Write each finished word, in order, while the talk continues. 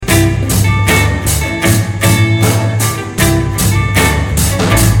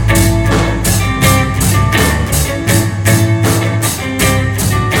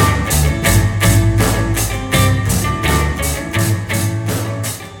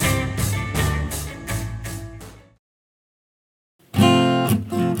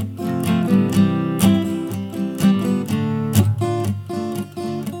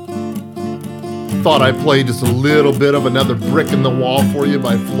Thought I'd play just a little bit of Another Brick in the Wall for you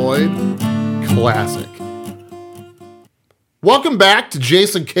by Floyd. Classic. Welcome back to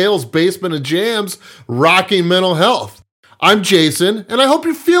Jason Cale's Basement of Jams, Rocking Mental Health. I'm Jason, and I hope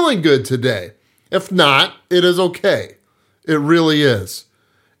you're feeling good today. If not, it is okay. It really is.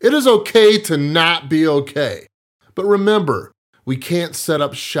 It is okay to not be okay. But remember, we can't set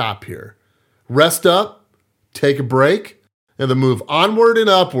up shop here. Rest up, take a break, and then move onward and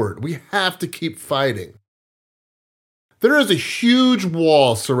upward. We have to keep fighting. There is a huge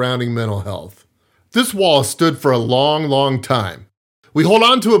wall surrounding mental health. This wall has stood for a long, long time. We hold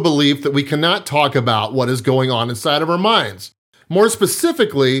on to a belief that we cannot talk about what is going on inside of our minds. More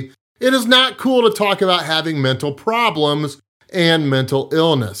specifically, it is not cool to talk about having mental problems and mental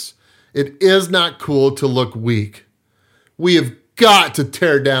illness. It is not cool to look weak. We have got to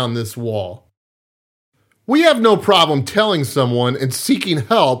tear down this wall. We have no problem telling someone and seeking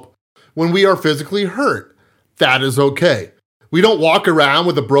help when we are physically hurt. That is okay. We don't walk around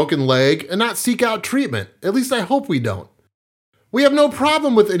with a broken leg and not seek out treatment. At least I hope we don't. We have no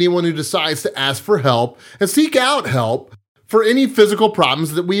problem with anyone who decides to ask for help and seek out help for any physical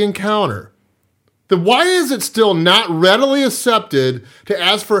problems that we encounter. Then why is it still not readily accepted to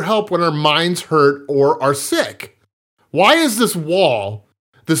ask for help when our minds hurt or are sick? Why is this wall,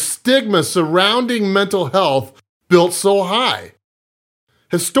 the stigma surrounding mental health, built so high?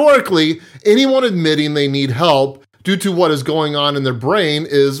 Historically, anyone admitting they need help due to what is going on in their brain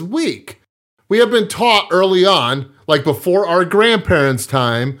is weak. We have been taught early on, like before our grandparents'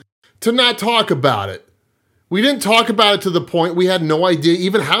 time, to not talk about it. We didn't talk about it to the point we had no idea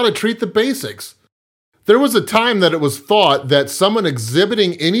even how to treat the basics. There was a time that it was thought that someone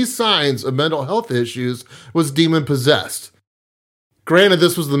exhibiting any signs of mental health issues was demon-possessed. Granted,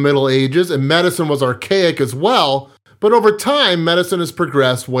 this was the Middle Ages and medicine was archaic as well, but over time, medicine has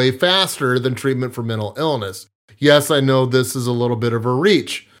progressed way faster than treatment for mental illness. Yes, I know this is a little bit of a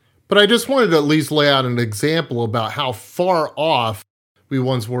reach, but I just wanted to at least lay out an example about how far off we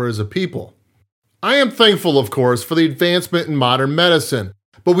once were as a people. I am thankful, of course, for the advancement in modern medicine,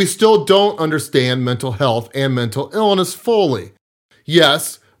 but we still don't understand mental health and mental illness fully.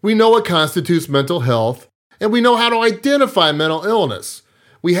 Yes, we know what constitutes mental health, and we know how to identify mental illness.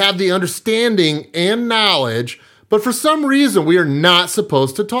 We have the understanding and knowledge, but for some reason we are not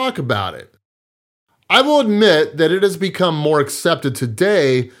supposed to talk about it. I will admit that it has become more accepted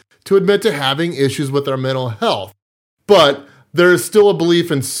today to admit to having issues with our mental health, but there is still a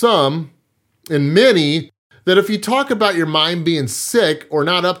belief in some, in many, that if you talk about your mind being sick or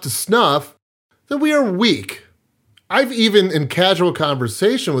not up to snuff, then we are weak. I've even, in casual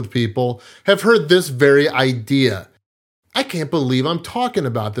conversation with people, have heard this very idea. I can't believe I'm talking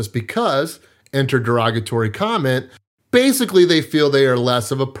about this because, enter derogatory comment, basically they feel they are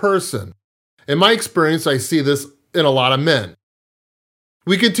less of a person. In my experience, I see this in a lot of men.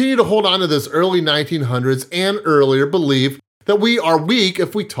 We continue to hold on to this early 1900s and earlier belief that we are weak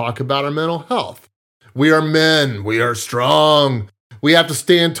if we talk about our mental health. We are men, we are strong, we have to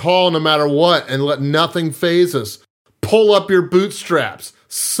stand tall no matter what and let nothing faze us. Pull up your bootstraps,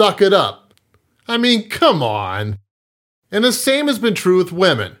 suck it up. I mean, come on. And the same has been true with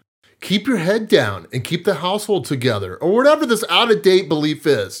women. Keep your head down and keep the household together, or whatever this out-of-date belief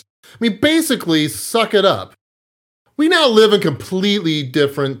is. I mean, basically, suck it up. We now live in completely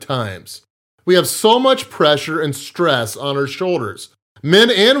different times. We have so much pressure and stress on our shoulders, men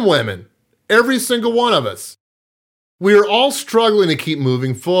and women, every single one of us. We are all struggling to keep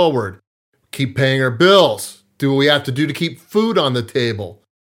moving forward, keep paying our bills, do what we have to do to keep food on the table.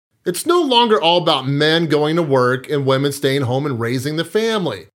 It's no longer all about men going to work and women staying home and raising the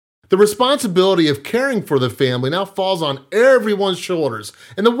family. The responsibility of caring for the family now falls on everyone's shoulders,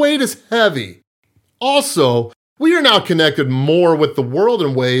 and the weight is heavy. Also, we are now connected more with the world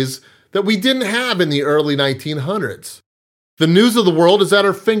in ways that we didn't have in the early 1900s. The news of the world is at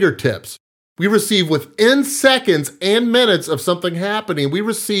our fingertips. We receive within seconds and minutes of something happening, we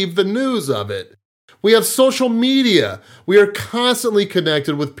receive the news of it. We have social media. We are constantly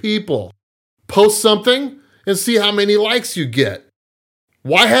connected with people. Post something and see how many likes you get.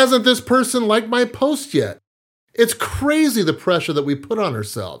 Why hasn't this person liked my post yet? It's crazy the pressure that we put on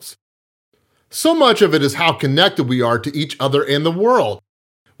ourselves. So much of it is how connected we are to each other and the world.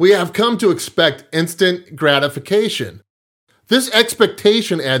 We have come to expect instant gratification. This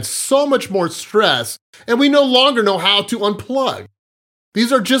expectation adds so much more stress, and we no longer know how to unplug.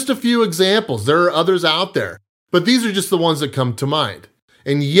 These are just a few examples. There are others out there, but these are just the ones that come to mind.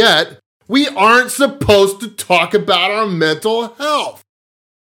 And yet, we aren't supposed to talk about our mental health.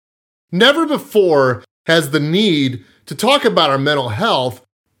 Never before has the need to talk about our mental health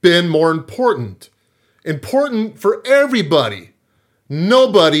been more important. Important for everybody.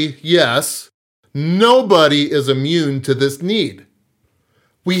 Nobody is immune to this need.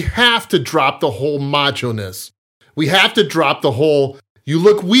 We have to drop the whole macho-ness. We have to drop the whole, you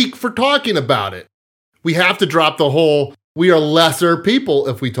look weak for talking about it. We have to drop the whole, we are lesser people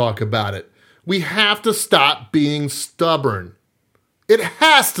if we talk about it. We have to stop being stubborn. It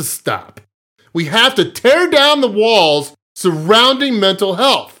has to stop. We have to tear down the walls surrounding mental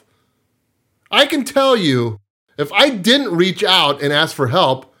health. I can tell you, if I didn't reach out and ask for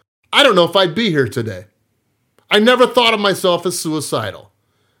help, I don't know if I'd be here today. I never thought of myself as suicidal.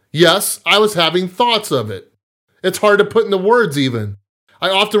 Yes, I was having thoughts of it. It's hard to put into words even. I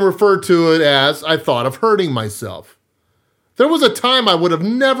often refer to it as I thought of hurting myself. There was a time I would have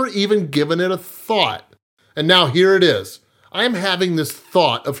never even given it a thought. And now here it is. I am having this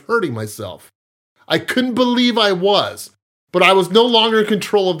thought of hurting myself. I couldn't believe I was, but I was no longer in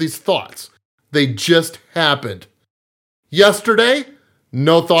control of these thoughts. They just happened. Yesterday,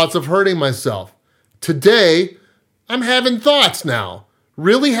 no thoughts of hurting myself. Today, I'm having thoughts now.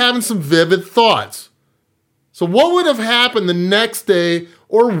 Really having some vivid thoughts. So what would have happened the next day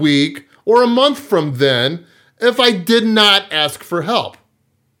or week or a month from then if I did not ask for help?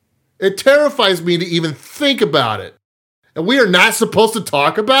 It terrifies me to even think about it. And we are not supposed to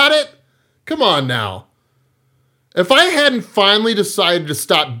talk about it? Come on now. If I hadn't finally decided to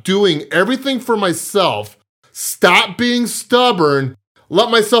stop doing everything for myself, stop being stubborn, let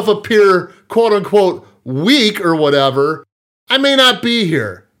myself appear quote unquote weak or whatever, I may not be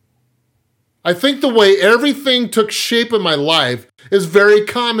here. I think the way everything took shape in my life is very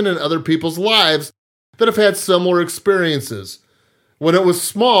common in other people's lives that have had similar experiences. When it was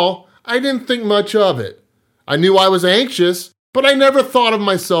small, I didn't think much of it. I knew I was anxious, but I never thought of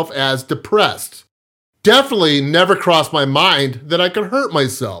myself as depressed. Definitely never crossed my mind that I could hurt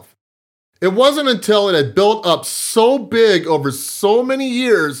myself. It wasn't until it had built up so big over so many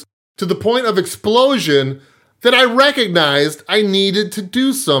years to the point of explosion that I recognized I needed to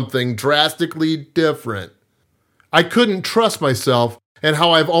do something drastically different. I couldn't trust myself and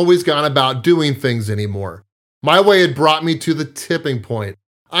how I've always gone about doing things anymore. My way had brought me to the tipping point.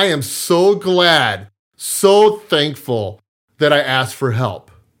 I am so glad, so thankful that I asked for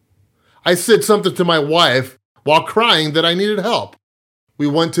help. I said something to my wife while crying that I needed help. We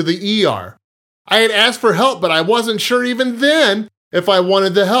went to the ER. I had asked for help, but I wasn't sure even then if I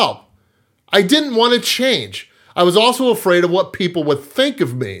wanted the help. I didn't want to change. I was also afraid of what people would think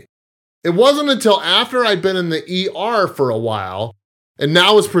of me. It wasn't until after I'd been in the ER for a while and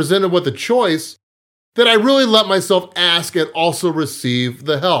now was presented with a choice that I really let myself ask and also receive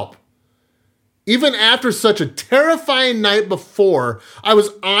the help. Even after such a terrifying night before, I was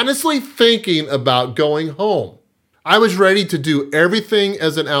honestly thinking about going home. I was ready to do everything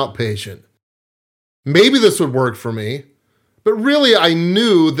as an outpatient. Maybe this would work for me. But really, I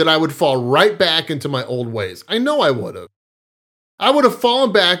knew that I would fall right back into my old ways. I know I would have. I would have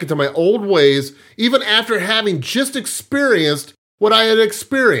fallen back into my old ways even after having just experienced what I had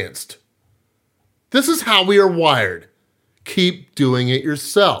experienced. This is how we are wired. Keep doing it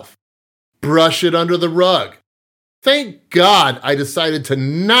yourself. Brush it under the rug. Thank God I decided to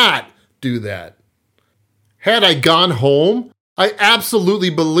not do that. Had I gone home, I absolutely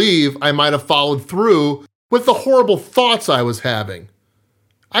believe I might have followed through with the horrible thoughts I was having.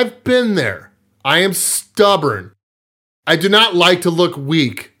 I've been there. I am stubborn. I do not like to look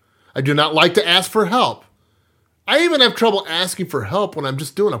weak. I do not like to ask for help. I even have trouble asking for help when I'm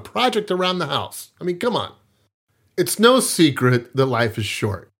just doing a project around the house. I mean, come on. It's no secret that life is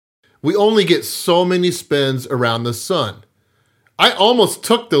short. We only get so many spins around the sun. I almost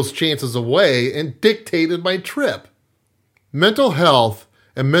took those chances away and dictated my trip. Mental health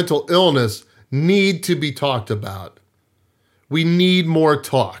and mental illness need to be talked about. We need more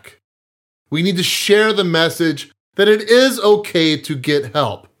talk. We need to share the message that it is okay to get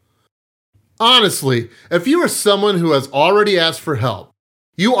help. Honestly, if you are someone who has already asked for help,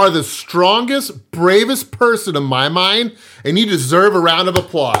 you are the strongest, bravest person in my mind, and you deserve a round of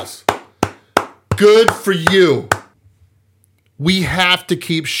applause. Good for you. We have to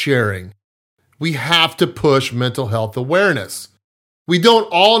keep sharing. We have to push mental health awareness. We don't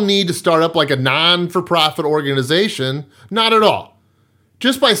all need to start up like a non-for-profit organization, not at all.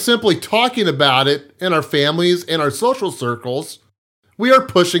 Just by simply talking about it in our families and our social circles, we are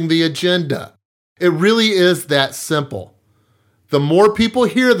pushing the agenda. It really is that simple. The more people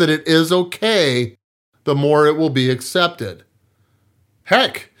hear that it is okay, the more it will be accepted.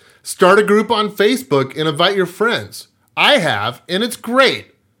 Heck, start a group on Facebook and invite your friends. I have, and it's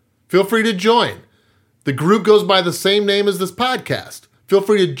great. Feel free to join. The group goes by the same name as this podcast. Feel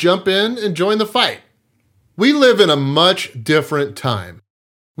free to jump in and join the fight. We live in a much different time.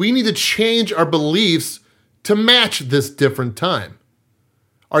 We need to change our beliefs to match this different time.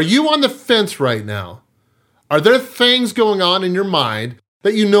 Are you on the fence right now? Are there things going on in your mind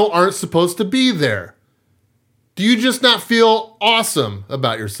that you know aren't supposed to be there? Do you just not feel awesome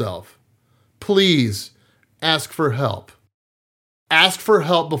about yourself? Please ask for help. Ask for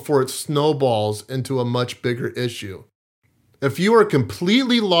help before it snowballs into a much bigger issue. If you are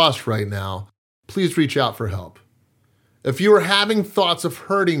completely lost right now, please reach out for help. If you are having thoughts of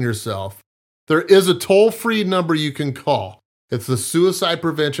hurting yourself, there is a toll-free number you can call. It's the Suicide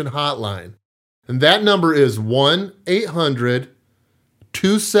Prevention Hotline. And that number is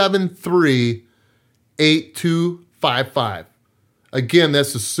 1-800-273-8255. Again,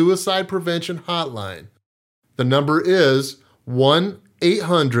 that's the Suicide Prevention Hotline. The number is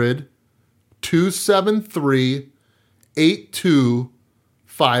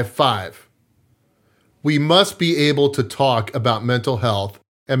 1-800-273-8255. We must be able to talk about mental health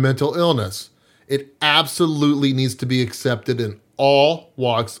and mental illness. It absolutely needs to be accepted in all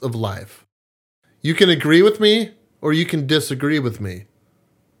walks of life. You can agree with me or you can disagree with me.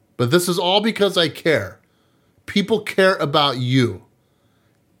 But this is all because I care. People care about you.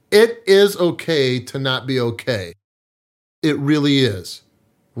 It is okay to not be okay. It really is.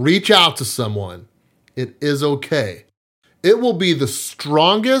 Reach out to someone. It is okay. It will be the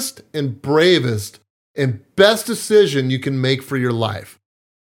strongest and bravest and best decision you can make for your life.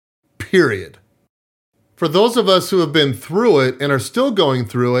 Period. For those of us who have been through it and are still going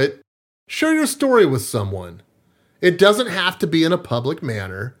through it, share your story with someone. It doesn't have to be in a public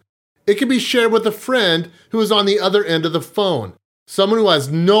manner. It can be shared with a friend who is on the other end of the phone, someone who has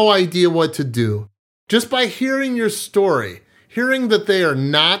no idea what to do. Just by hearing your story, hearing that they are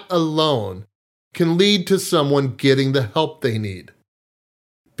not alone, can lead to someone getting the help they need.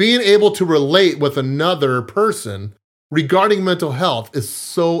 Being able to relate with another person regarding mental health is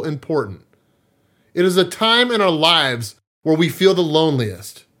so important. It is a time in our lives where we feel the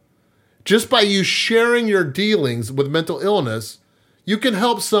loneliest. Just by you sharing your dealings with mental illness, you can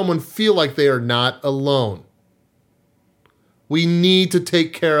help someone feel like they are not alone. We need to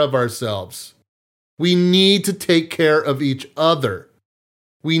take care of ourselves. We need to take care of each other.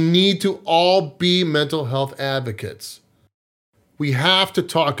 We need to all be mental health advocates. We have to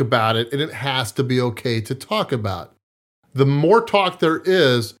talk about it, and it has to be okay to talk about. The more talk there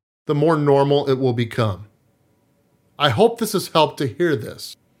is, the more normal it will become. I hope this has helped to hear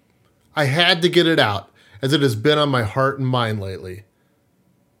this. I had to get it out, as it has been on my heart and mind lately.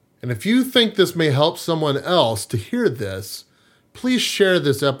 And if you think this may help someone else to hear this, please share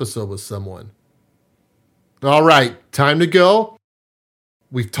this episode with someone. All right, time to go.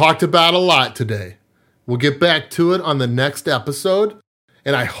 We've talked about a lot today. We'll get back to it on the next episode,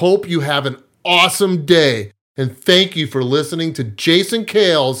 and I hope you have an awesome day. And thank you for listening to Jason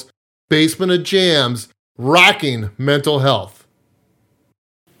Kale's Basement of Jams, Rocking Mental Health.